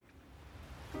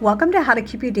Welcome to How to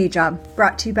Keep Your Day Job,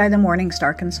 brought to you by the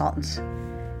Morningstar Consultants.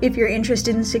 If you're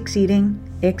interested in succeeding,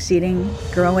 exceeding,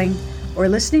 growing, or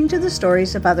listening to the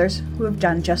stories of others who have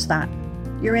done just that,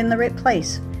 you're in the right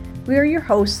place. We are your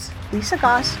hosts, Lisa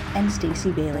Goss and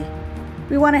Stacey Bailey.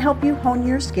 We want to help you hone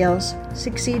your skills,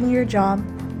 succeed in your job,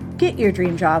 get your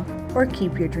dream job, or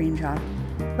keep your dream job.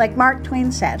 Like Mark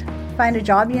Twain said, find a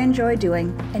job you enjoy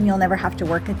doing and you'll never have to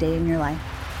work a day in your life.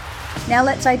 Now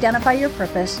let's identify your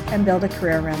purpose and build a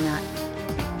career around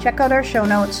that. Check out our show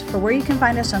notes for where you can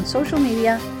find us on social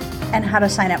media and how to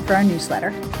sign up for our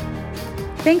newsletter.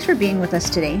 Thanks for being with us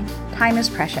today. Time is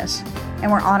precious,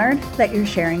 and we're honored that you're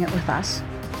sharing it with us.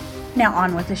 Now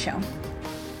on with the show.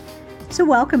 So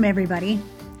welcome everybody.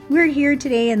 We're here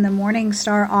today in the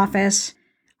Morningstar office.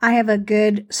 I have a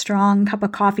good, strong cup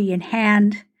of coffee in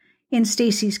hand. In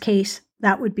Stacey's case,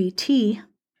 that would be tea.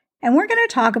 And we're going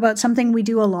to talk about something we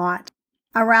do a lot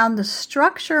around the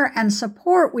structure and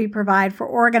support we provide for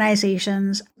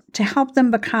organizations to help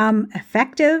them become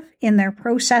effective in their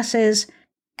processes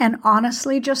and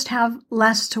honestly just have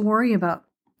less to worry about.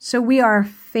 So we are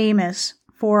famous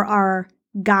for our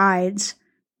guides,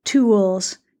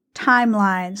 tools,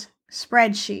 timelines,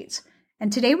 spreadsheets.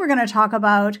 And today we're going to talk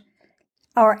about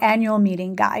our annual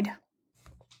meeting guide.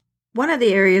 One of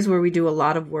the areas where we do a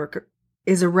lot of work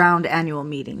is around annual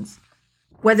meetings.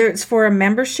 Whether it's for a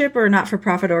membership or a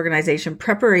not-for-profit organization,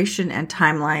 preparation and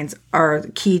timelines are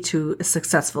key to a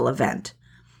successful event.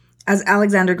 As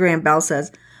Alexander Graham Bell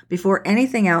says, before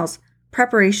anything else,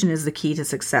 preparation is the key to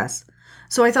success.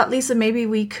 So I thought, Lisa, maybe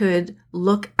we could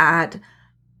look at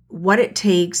what it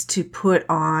takes to put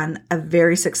on a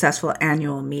very successful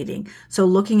annual meeting. So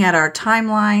looking at our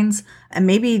timelines and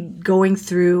maybe going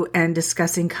through and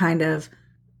discussing kind of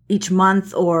each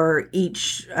month or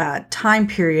each time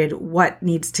period, what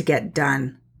needs to get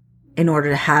done in order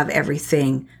to have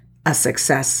everything a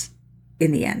success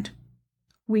in the end.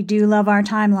 We do love our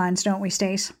timelines, don't we,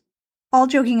 Stace? All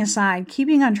joking aside,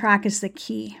 keeping on track is the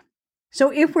key.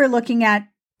 So if we're looking at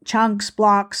chunks,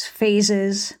 blocks,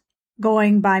 phases,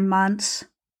 going by months,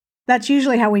 that's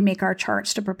usually how we make our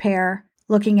charts to prepare,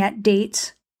 looking at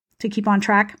dates to keep on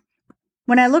track.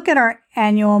 When I look at our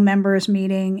annual members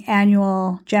meeting,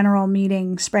 annual general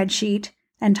meeting spreadsheet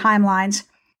and timelines,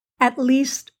 at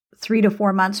least 3 to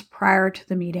 4 months prior to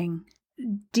the meeting,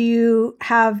 do you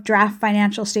have draft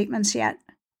financial statements yet?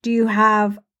 Do you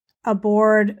have a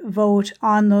board vote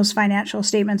on those financial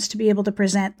statements to be able to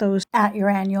present those at your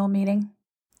annual meeting?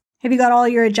 Have you got all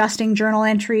your adjusting journal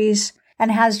entries,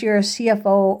 and has your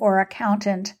CFO or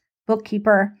accountant,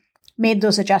 bookkeeper, made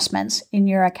those adjustments in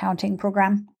your accounting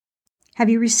program? Have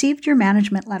you received your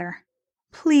management letter?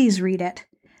 Please read it.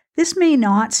 This may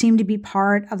not seem to be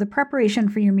part of the preparation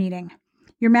for your meeting.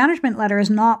 Your management letter is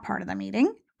not part of the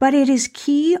meeting, but it is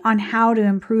key on how to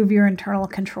improve your internal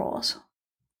controls.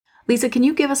 Lisa, can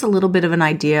you give us a little bit of an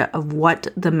idea of what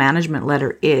the management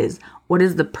letter is? What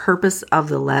is the purpose of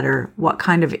the letter? What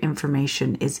kind of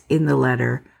information is in the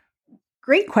letter?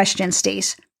 Great question,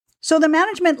 Stace. So the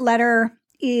management letter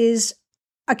is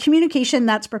a communication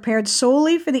that's prepared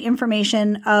solely for the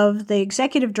information of the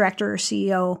executive director or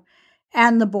CEO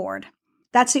and the board.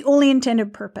 That's the only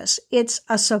intended purpose. It's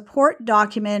a support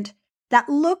document that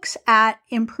looks at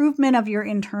improvement of your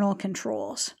internal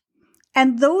controls.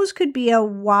 And those could be a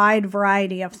wide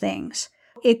variety of things.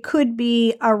 It could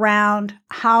be around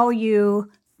how you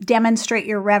demonstrate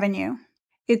your revenue.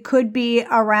 It could be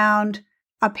around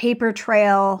a paper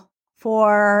trail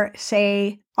for,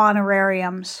 say,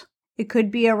 honorariums. It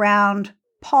could be around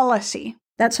policy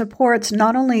that supports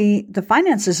not only the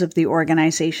finances of the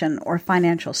organization or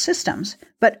financial systems,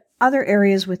 but other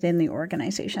areas within the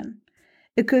organization.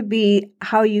 It could be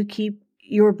how you keep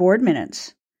your board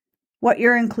minutes, what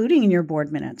you're including in your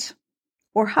board minutes,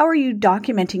 or how are you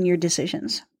documenting your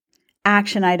decisions,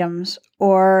 action items,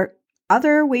 or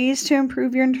other ways to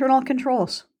improve your internal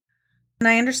controls. And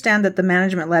I understand that the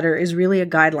management letter is really a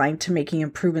guideline to making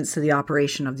improvements to the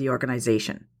operation of the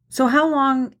organization. So how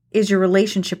long is your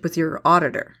relationship with your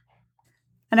auditor?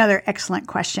 Another excellent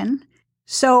question.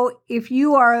 So if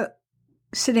you are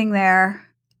sitting there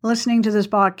listening to this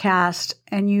podcast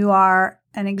and you are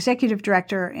an executive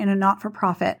director in a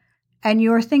not-for-profit and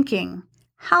you're thinking,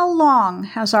 how long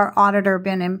has our auditor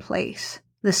been in place,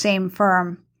 the same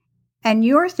firm? And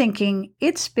you're thinking,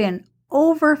 it's been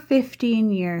over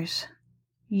 15 years.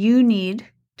 You need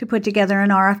to put together an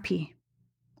RFP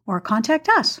or contact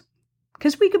us,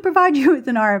 because we could provide you with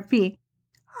an RFP.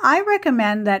 I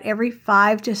recommend that every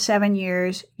 5 to 7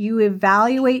 years, you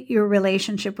evaluate your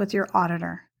relationship with your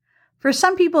auditor. For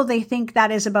some people, they think that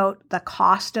is about the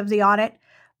cost of the audit,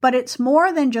 but it's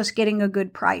more than just getting a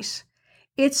good price.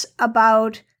 It's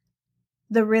about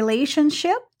the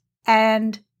relationship,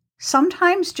 and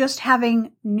sometimes just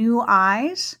having new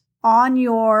eyes on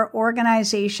your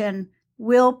organization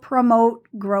will promote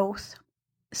growth.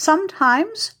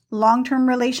 Sometimes long-term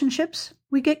relationships,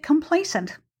 we get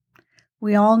complacent.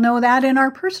 We all know that in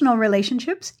our personal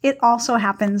relationships. It also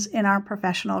happens in our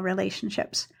professional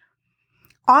relationships.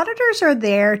 Auditors are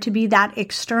there to be that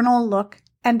external look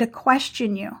and to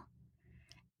question you.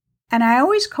 And I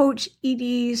always coach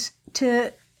EDs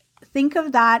to think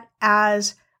of that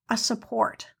as a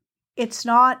support. It's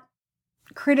not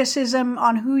criticism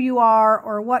on who you are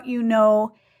or what you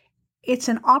know. It's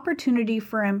an opportunity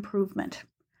for improvement.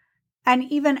 And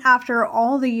even after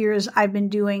all the years I've been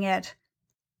doing it,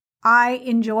 I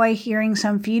enjoy hearing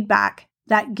some feedback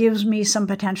that gives me some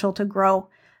potential to grow.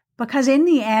 Because in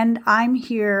the end, I'm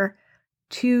here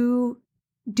to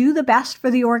do the best for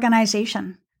the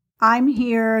organization. I'm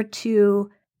here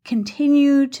to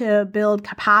continue to build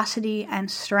capacity and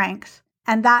strength.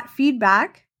 And that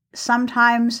feedback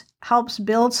sometimes helps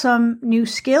build some new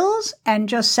skills and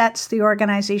just sets the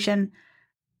organization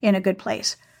in a good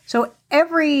place. So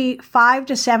every 5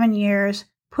 to 7 years,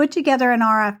 put together an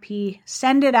RFP,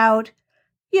 send it out.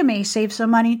 You may save some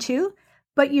money too,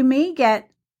 but you may get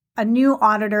a new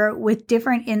auditor with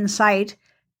different insight,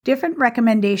 different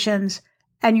recommendations,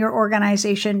 and your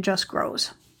organization just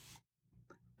grows.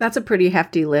 That's a pretty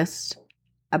hefty list,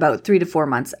 about 3 to 4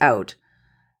 months out.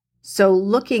 So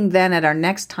looking then at our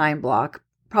next time block,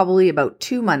 probably about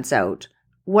 2 months out,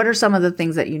 what are some of the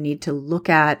things that you need to look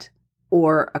at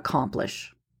or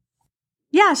accomplish?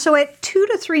 Yeah, so at 2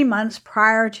 to 3 months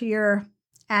prior to your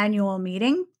annual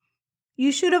meeting,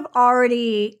 you should have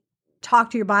already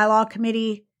talked to your bylaw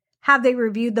committee. Have they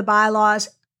reviewed the bylaws?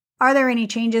 Are there any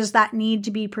changes that need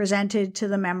to be presented to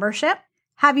the membership?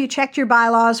 Have you checked your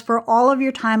bylaws for all of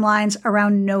your timelines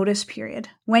around notice period?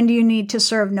 When do you need to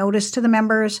serve notice to the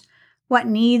members? What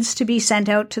needs to be sent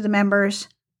out to the members?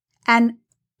 And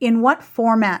in what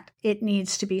format it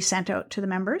needs to be sent out to the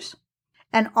members?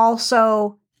 And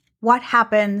also, what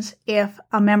happens if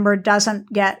a member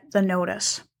doesn't get the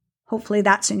notice? Hopefully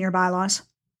that's in your bylaws.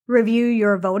 Review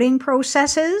your voting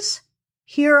processes.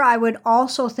 Here, I would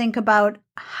also think about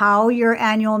how your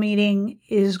annual meeting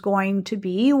is going to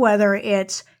be, whether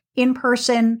it's in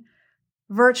person,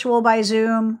 virtual by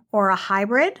Zoom, or a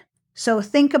hybrid. So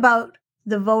think about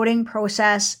the voting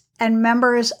process and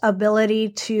members' ability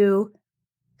to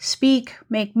speak,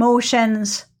 make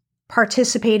motions,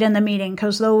 participate in the meeting,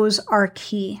 because those are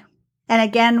key. And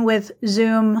again, with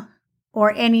Zoom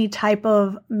or any type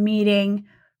of meeting,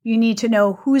 you need to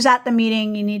know who's at the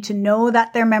meeting. You need to know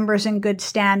that they're members in good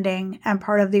standing and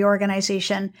part of the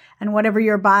organization, and whatever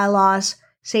your bylaws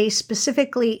say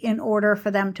specifically in order for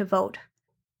them to vote.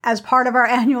 As part of our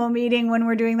annual meeting, when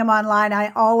we're doing them online,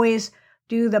 I always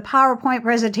do the PowerPoint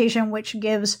presentation, which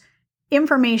gives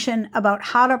information about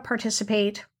how to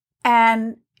participate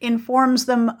and informs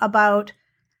them about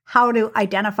how to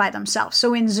identify themselves.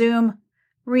 So in Zoom,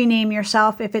 rename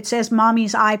yourself. If it says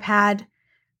Mommy's iPad,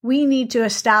 we need to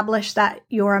establish that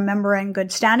you're a member in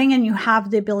good standing and you have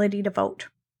the ability to vote.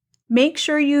 Make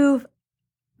sure you've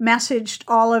messaged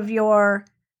all of your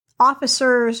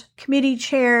officers, committee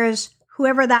chairs,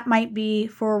 whoever that might be,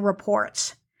 for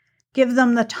reports. Give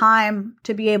them the time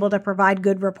to be able to provide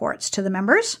good reports to the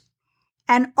members,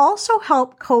 and also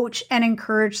help coach and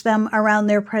encourage them around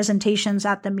their presentations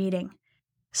at the meeting.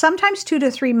 Sometimes 2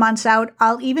 to 3 months out,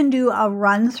 I'll even do a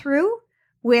run through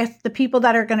with the people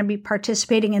that are going to be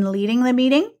participating in leading the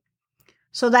meeting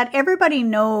so that everybody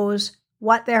knows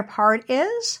what their part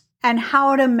is and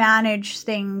how to manage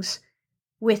things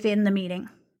within the meeting.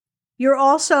 You're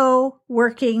also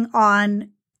working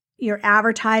on your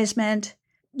advertisement,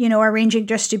 arranging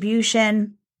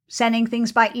distribution, sending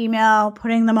things by email,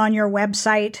 putting them on your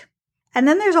website. And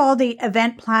then there's all the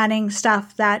event planning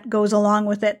stuff that goes along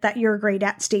with it that you're great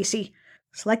at, Stacey.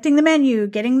 Selecting the menu,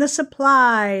 getting the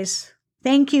supplies,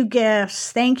 thank you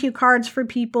gifts, thank you cards for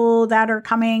people that are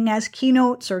coming as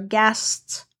keynotes or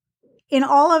guests. In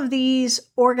all of these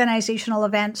organizational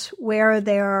events where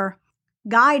they're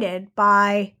guided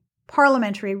by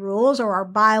parliamentary rules or our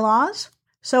bylaws.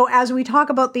 So as we talk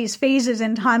about these phases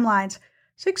and timelines,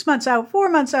 6 months out, 4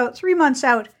 months out, 3 months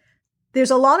out,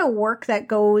 there's a lot of work that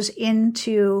goes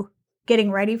into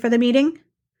getting ready for the meeting.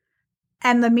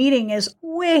 And the meeting is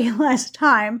way less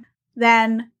time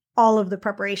than all of the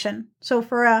preparation. So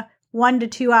for a 1 to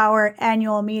 2 hour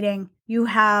annual meeting, you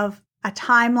have a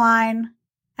timeline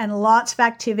and lots of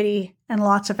activity and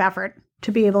lots of effort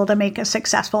to be able to make a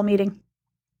successful meeting.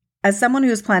 As someone who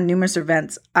has planned numerous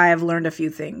events, I have learned a few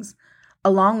things.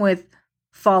 Along with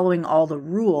following all the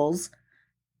rules,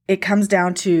 it comes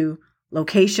down to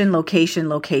location, location,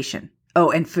 location.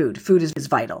 Oh, and food. Food is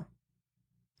vital.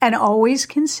 And always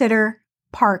consider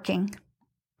parking.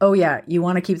 Oh yeah, you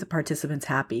want to keep the participants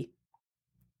happy.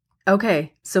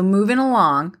 Okay, so moving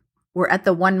along, we're at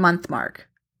the 1 month mark.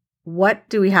 What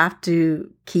do we have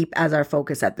to keep as our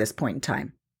focus at this point in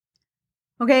time?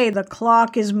 Okay, the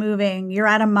clock is moving. You're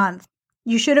at a month.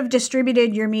 You should have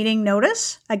distributed your meeting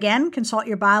notice. Again, consult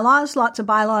your bylaws. Lots of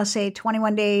bylaws say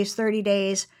 21 days, 30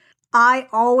 days. I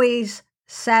always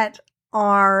set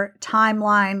our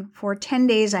timeline for 10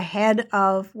 days ahead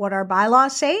of what our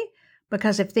bylaws say,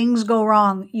 because if things go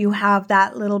wrong, you have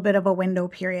that little bit of a window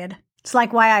period. It's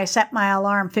like why I set my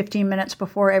alarm 15 minutes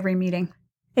before every meeting.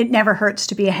 It never hurts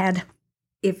to be ahead.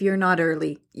 If you're not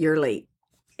early, you're late.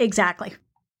 Exactly.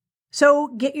 So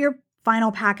get your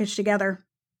final package together,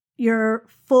 your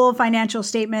full financial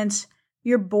statements,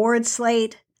 your board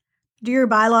slate. Do your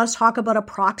bylaws talk about a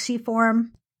proxy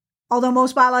form? Although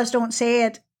most bylaws don't say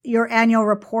it, your annual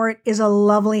report is a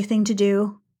lovely thing to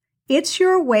do. It's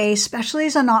your way, especially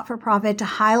as a not-for-profit, to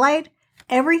highlight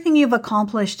everything you've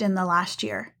accomplished in the last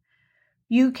year.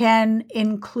 You can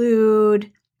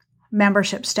include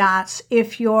membership stats.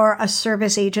 If you're a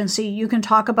service agency, you can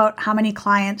talk about how many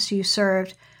clients you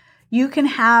served. You can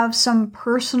have some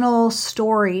personal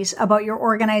stories about your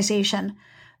organization,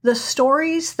 the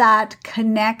stories that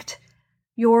connect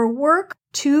your work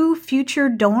to future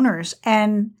donors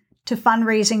and to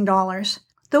fundraising dollars.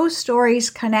 Those stories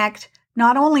connect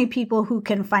not only people who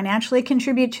can financially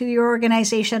contribute to your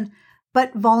organization,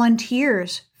 but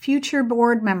volunteers, future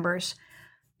board members.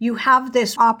 You have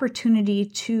this opportunity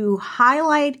to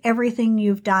highlight everything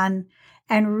you've done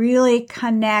and really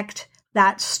connect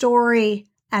that story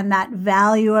and that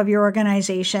value of your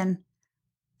organization,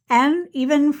 and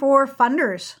even for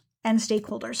funders and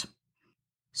stakeholders.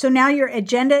 So now your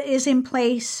agenda is in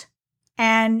place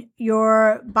and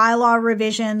your bylaw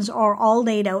revisions are all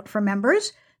laid out for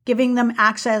members, giving them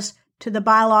access to the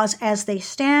bylaws as they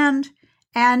stand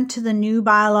and to the new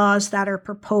bylaws that are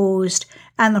proposed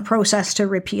and the process to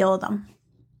repeal them.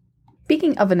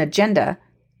 Speaking of an agenda,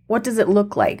 what does it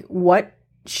look like? What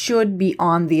should be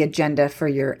on the agenda for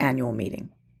your annual meeting?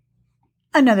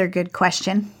 Another good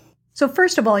question. So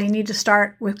first of all, you need to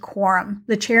start with quorum.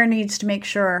 The chair needs to make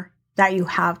sure that you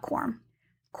have quorum.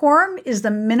 Quorum is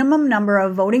the minimum number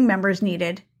of voting members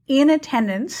needed in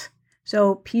attendance,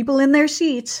 so people in their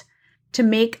seats, to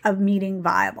make a meeting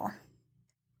viable.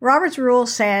 Robert's Rule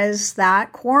says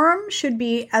that quorum should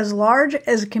be as large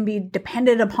as it can be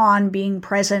depended upon being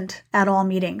present at all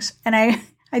meetings. And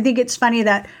I think it's funny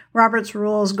that Robert's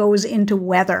Rules goes into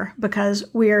weather, because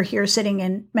we're here sitting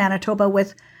in Manitoba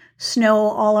with snow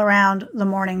all around the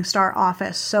Morningstar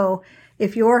office. So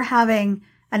if you're having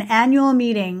an annual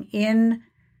meeting in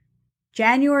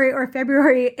January or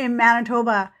February in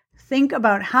Manitoba, think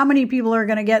about how many people are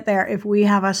going to get there if we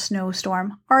have a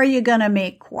snowstorm. Are you going to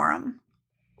make quorum?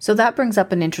 So that brings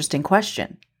up an interesting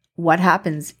question. What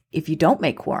happens if you don't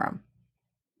make quorum?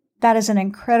 That is an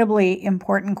incredibly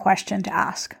important question to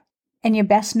ask, and you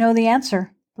best know the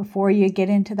answer before you get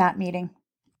into that meeting.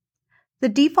 The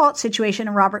default situation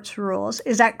in Robert's Rules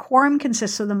is that quorum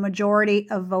consists of the majority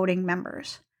of voting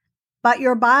members, but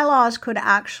your bylaws could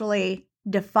actually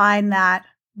define that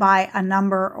by a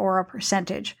number or a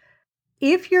percentage.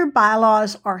 If your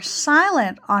bylaws are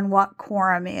silent on what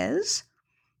quorum is,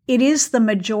 it is the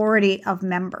majority of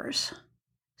members.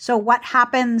 So what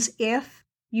happens if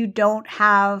you don't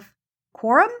have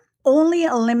quorum? Only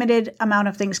a limited amount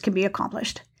of things can be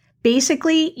accomplished.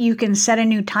 Basically, you can set a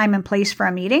new time and place for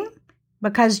a meeting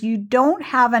because you don't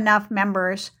have enough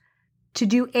members to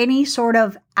do any sort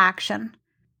of action.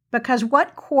 Because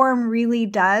what quorum really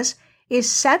does is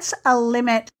sets a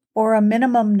limit or a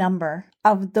minimum number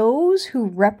of those who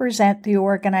represent the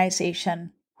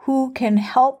organization who can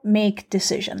help make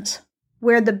decisions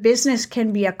where the business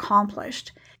can be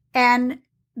accomplished. And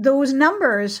those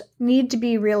numbers need to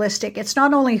be realistic. It's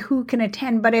not only who can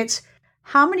attend, but it's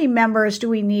how many members do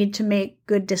we need to make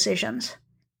good decisions.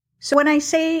 So when I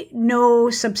say no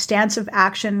substantive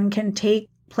action can take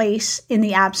place in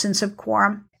the absence of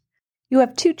quorum, you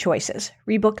have two choices: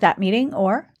 rebook that meeting,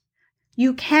 or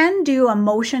you can do a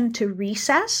motion to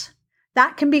recess.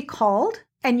 That can be called,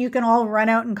 and you can all run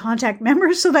out and contact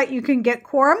members so that you can get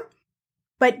quorum.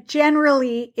 But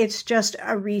generally, it's just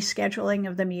a rescheduling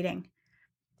of the meeting.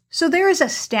 So there is a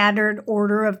standard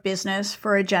order of business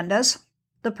for agendas.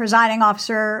 The presiding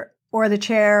officer or the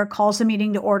chair calls the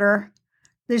meeting to order.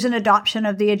 There's an adoption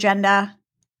of the agenda.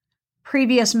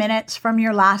 Previous minutes from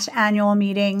your last annual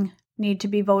meeting need to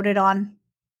be voted on.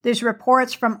 There's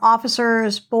reports from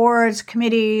officers, boards,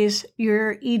 committees,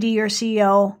 your ED or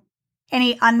CEO.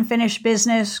 Any unfinished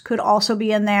business could also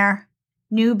be in there.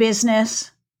 New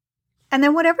business. And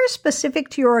then whatever's specific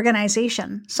to your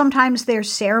organization. Sometimes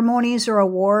there's ceremonies or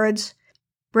awards,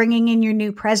 bringing in your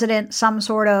new president, some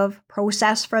sort of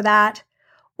process for that.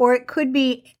 Or it could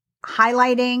be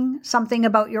highlighting something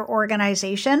about your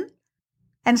organization.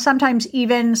 And sometimes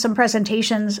even some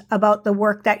presentations about the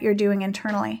work that you're doing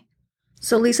internally.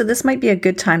 So Lisa, this might be a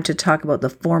good time to talk about the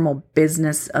formal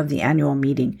business of the annual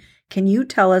meeting. Can you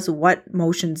tell us what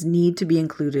motions need to be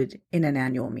included in an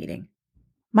annual meeting?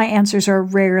 My answers are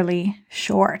rarely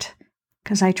short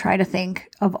because I try to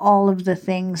think of all of the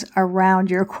things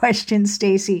around your question,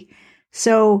 Stacey.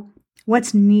 So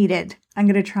what's needed? I'm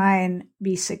going to try and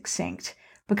be succinct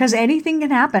because anything can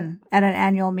happen at an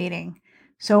annual meeting.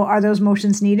 So are those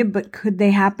motions needed, but could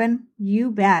they happen?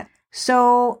 You bet.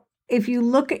 So if you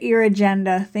look at your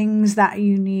agenda, things that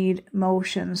you need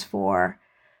motions for,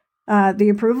 the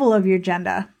approval of your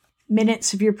agenda,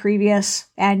 minutes of your previous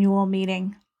annual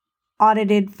meeting,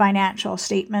 audited financial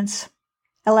statements,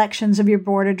 elections of your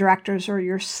board of directors or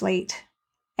your slate,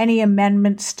 any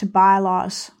amendments to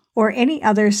bylaws, or any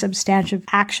other substantive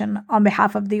action on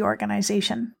behalf of the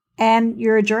organization, and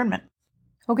your adjournment.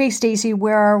 Okay, Stacey,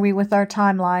 where are we with our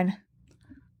timeline?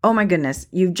 Oh my goodness,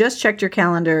 you've just checked your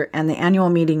calendar and the annual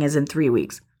meeting is in 3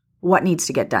 weeks. What needs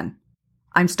to get done?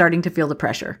 I'm starting to feel the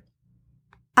pressure.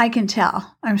 I can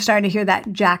tell. I'm starting to hear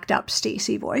that jacked up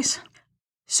Stacey voice.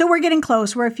 So we're getting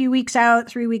close. We're a few weeks out,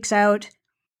 3 weeks out.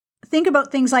 Think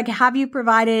about things like, have you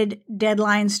provided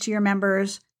deadlines to your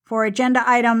members for agenda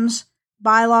items,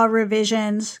 bylaw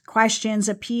revisions, questions,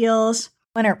 appeals?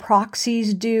 When are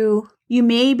proxies due? You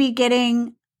may be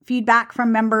getting feedback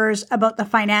from members about the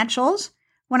financials.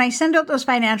 When I send out those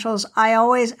financials, I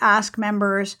always ask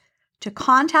members to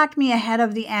contact me ahead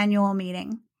of the annual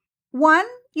meeting. One,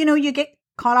 you get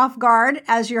caught off guard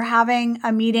as you're having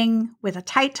a meeting with a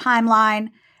tight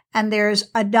timeline and there's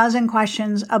a dozen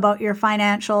questions about your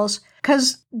financials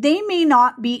because they may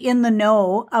not be in the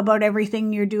know about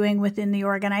everything you're doing within the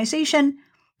organization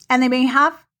and they may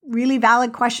have really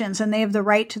valid questions and they have the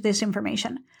right to this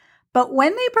information. But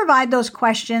when they provide those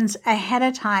questions ahead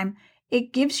of time,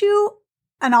 it gives you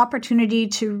an opportunity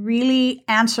to really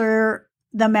answer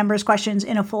the members' questions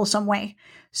in a fulsome way.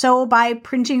 So by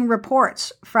printing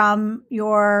reports from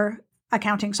your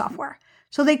accounting software.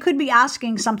 So they could be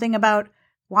asking something about,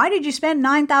 why did you spend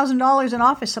 $9,000 in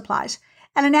office supplies?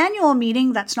 At an annual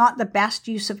meeting, that's not the best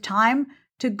use of time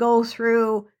to go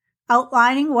through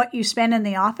outlining what you spend in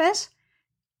the office.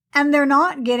 And they're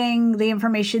not getting the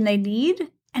information they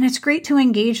need. And it's great to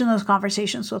engage in those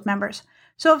conversations with members.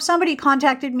 So if somebody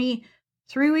contacted me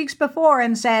 3 weeks before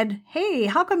and said, hey,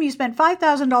 how come you spent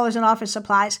 $5,000 in office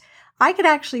supplies? I could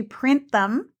actually print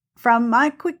them from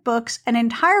my QuickBooks, an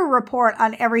entire report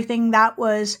on everything that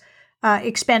was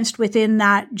expensed within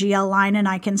that GL line, and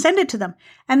I can send it to them.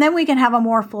 And then we can have a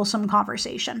more fulsome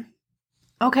conversation.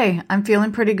 Okay, I'm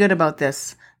feeling pretty good about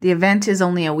this. The event is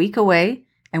only a week away,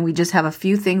 and we just have a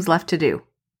few things left to do.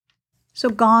 So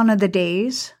gone are the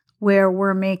days where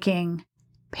we're making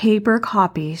paper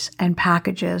copies and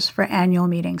packages for annual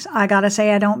meetings. I gotta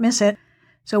say, I don't miss it.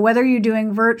 So whether you're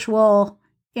doing virtual,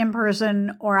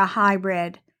 in-person, or a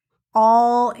hybrid,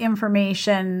 all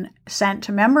information sent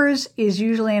to members is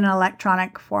usually in an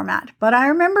electronic format. But I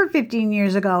remember 15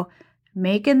 years ago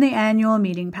making the annual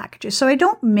meeting packages. So I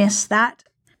don't miss that.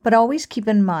 But always keep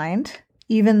in mind,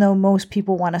 even though most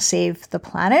people want to save the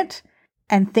planet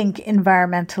and think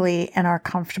environmentally and are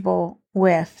comfortable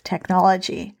with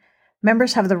technology,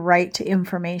 members have the right to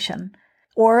information,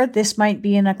 or this might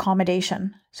be an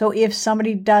accommodation. So if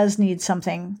somebody does need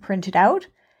something printed out,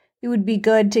 it would be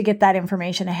good to get that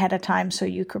information ahead of time so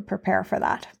you could prepare for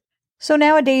that. So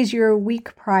nowadays, your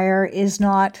week prior is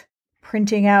not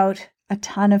printing out a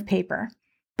ton of paper,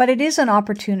 but it is an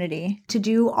opportunity to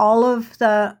do all of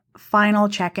the final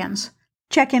check-ins.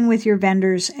 Check in with your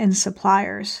vendors and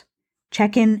suppliers.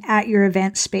 Check in at your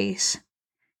event space.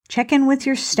 Check in with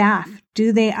your staff.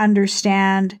 Do they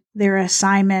understand their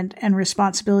assignment and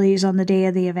responsibilities on the day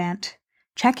of the event?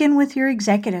 Check in with your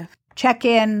executive. Check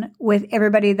in with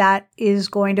everybody that is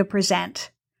going to present.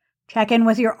 Check in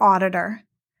with your auditor.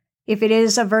 If it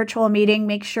is a virtual meeting,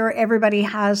 make sure everybody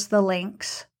has the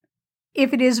links.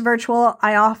 If it is virtual,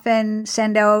 I often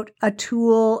send out a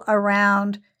tool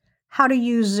around how to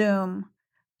use Zoom,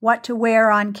 what to wear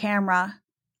on camera.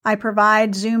 I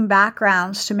provide Zoom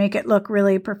backgrounds to make it look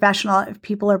really professional if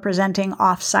people are presenting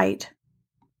off-site.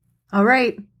 All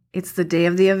right, it's the day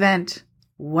of the event.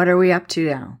 What are we up to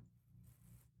now?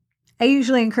 I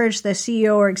usually encourage the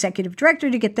CEO or executive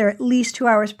director to get there at least 2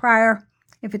 hours prior.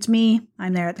 If it's me,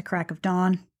 I'm there at the crack of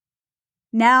dawn.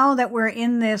 Now that we're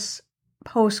in this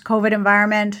post-COVID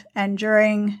environment and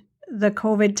during the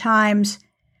COVID times,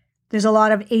 there's a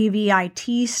lot of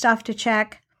AV-IT stuff to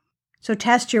check. So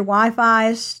test your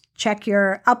Wi-Fi's, check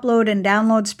your upload and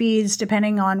download speeds,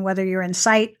 depending on whether you're in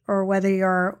site or whether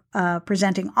you're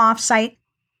presenting off-site.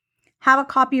 Have a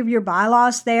copy of your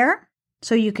bylaws there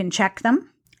so you can check them.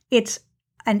 It's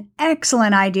an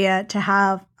excellent idea to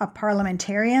have a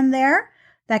parliamentarian there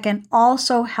that can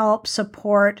also help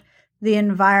support the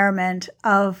environment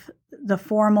of the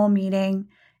formal meeting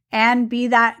and be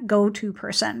that go-to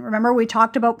person. Remember, we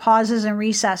talked about pauses and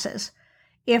recesses.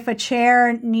 If a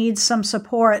chair needs some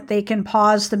support, they can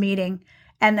pause the meeting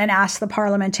and then ask the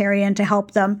parliamentarian to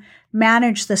help them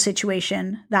manage the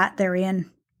situation that they're in.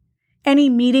 Any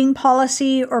meeting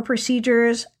policy or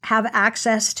procedures, have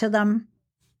access to them.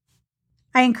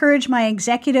 I encourage my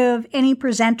executive, any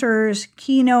presenters,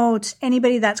 keynotes,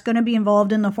 anybody that's going to be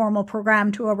involved in the formal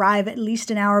program to arrive at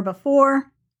least an hour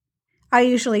before. I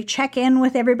usually check in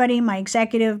with everybody, my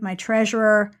executive, my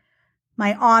treasurer,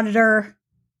 my auditor.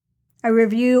 I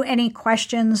review any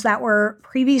questions that were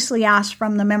previously asked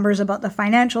from the members about the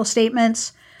financial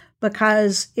statements,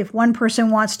 because if one person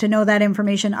wants to know that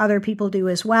information, other people do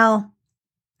as well.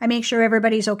 I make sure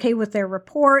everybody's okay with their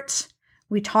reports.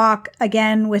 We talk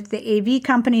again with the AV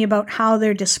company about how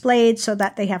they're displayed so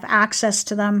that they have access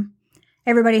to them.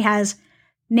 Everybody has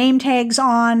name tags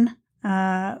on.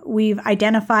 We've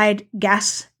identified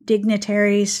guests,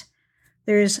 dignitaries.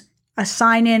 There's a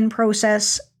sign-in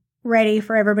process ready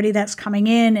for everybody that's coming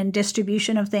in and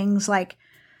distribution of things like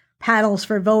paddles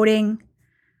for voting.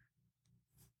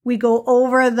 We go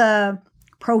over the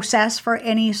process for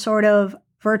any sort of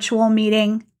virtual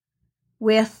meeting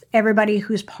with everybody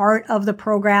who's part of the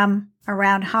program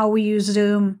around how we use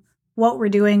Zoom, what we're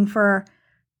doing for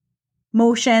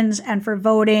motions and for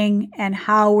voting, and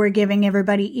how we're giving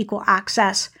everybody equal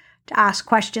access to ask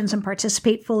questions and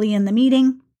participate fully in the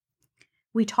meeting.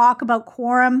 We talk about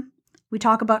quorum. We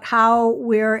talk about how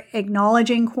we're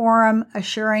acknowledging quorum,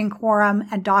 assuring quorum,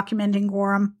 and documenting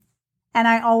quorum. And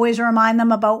I always remind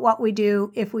them about what we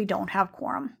do if we don't have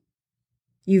quorum.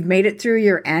 You've made it through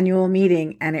your annual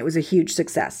meeting and it was a huge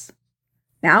success.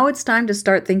 Now it's time to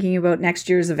start thinking about next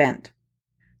year's event.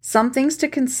 Some things to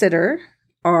consider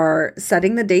are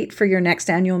setting the date for your next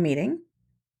annual meeting,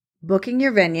 booking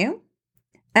your venue,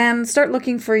 and start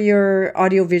looking for your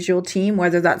audiovisual team,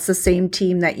 whether that's the same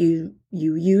team that you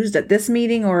used at this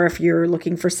meeting or if you're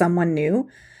looking for someone new,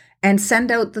 and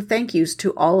send out the thank yous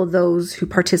to all of those who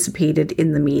participated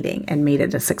in the meeting and made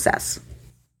it a success.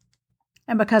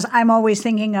 And because I'm always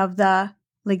thinking of the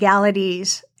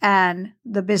legalities and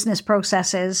the business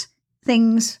processes,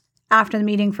 things after the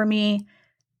meeting for me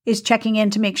is checking in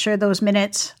to make sure those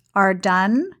minutes are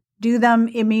done. Do them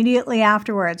immediately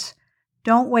afterwards.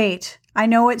 Don't wait. I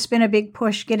know it's been a big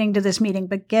push getting to this meeting,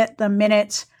 but get the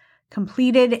minutes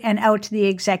completed and out to the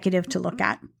executive to look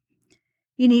at.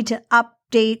 You need to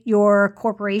update your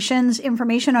corporation's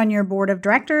information on your board of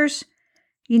directors.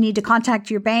 You need to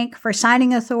contact your bank for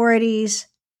signing authorities,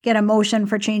 get a motion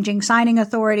for changing signing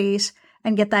authorities,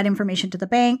 and get that information to the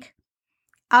bank.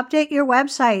 Update your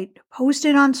website, post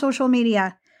it on social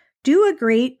media. Do a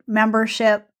great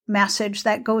membership message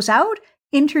that goes out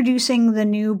introducing the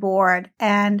new board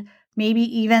and maybe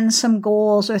even some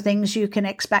goals or things you can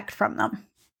expect from them.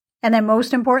 And then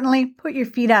most importantly, put your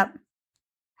feet up.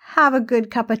 Have a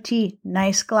good cup of tea,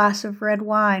 nice glass of red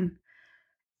wine,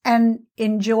 and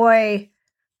enjoy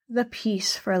the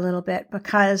peace for a little bit,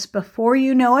 because before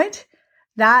you know it,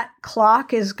 that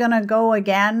clock is going to go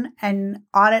again and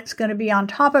audit's going to be on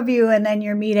top of you, and then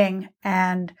your meeting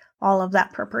and all of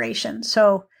that preparation.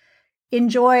 So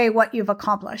enjoy what you've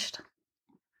accomplished.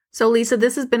 So Lisa,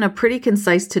 this has been a pretty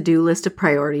concise to-do list of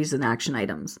priorities and action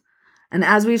items. And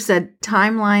as we've said,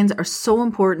 timelines are so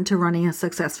important to running a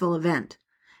successful event.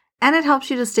 And it helps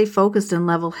you to stay focused and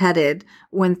level-headed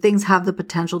when things have the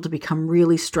potential to become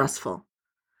really stressful.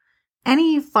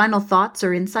 Any final thoughts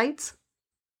or insights?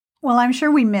 Well, I'm sure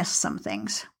we missed some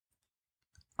things.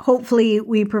 Hopefully,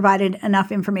 we provided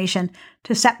enough information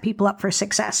to set people up for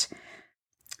success.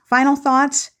 Final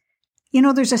thoughts?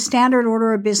 There's a standard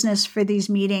order of business for these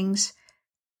meetings.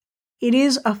 It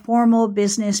is a formal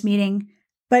business meeting,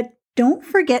 but don't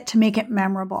forget to make it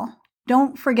memorable.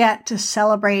 Don't forget to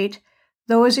celebrate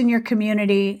those in your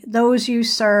community, those you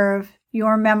serve,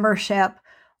 your membership,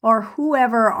 or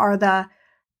whoever are the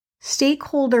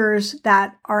stakeholders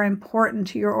that are important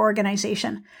to your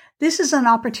organization. This is an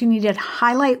opportunity to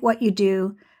highlight what you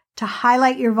do, to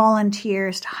highlight your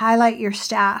volunteers, to highlight your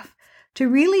staff, to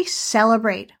really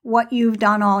celebrate what you've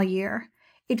done all year.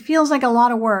 It feels like a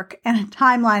lot of work and a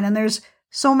timeline, and there's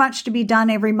so much to be done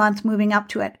every month moving up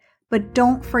to it. But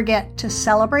don't forget to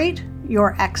celebrate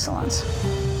your excellence.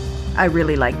 I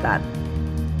really like that.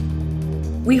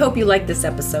 We hope you liked this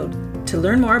episode. To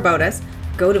learn more about us,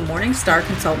 go to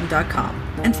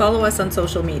morningstarconsultant.com and follow us on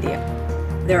social media.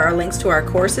 There are links to our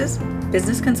courses,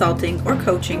 business consulting, or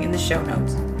coaching in the show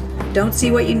notes. Don't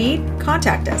see what you need?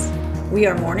 Contact us. We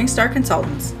are Morningstar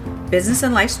Consultants, business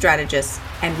and life strategists,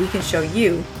 and we can show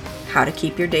you how to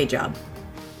keep your day job.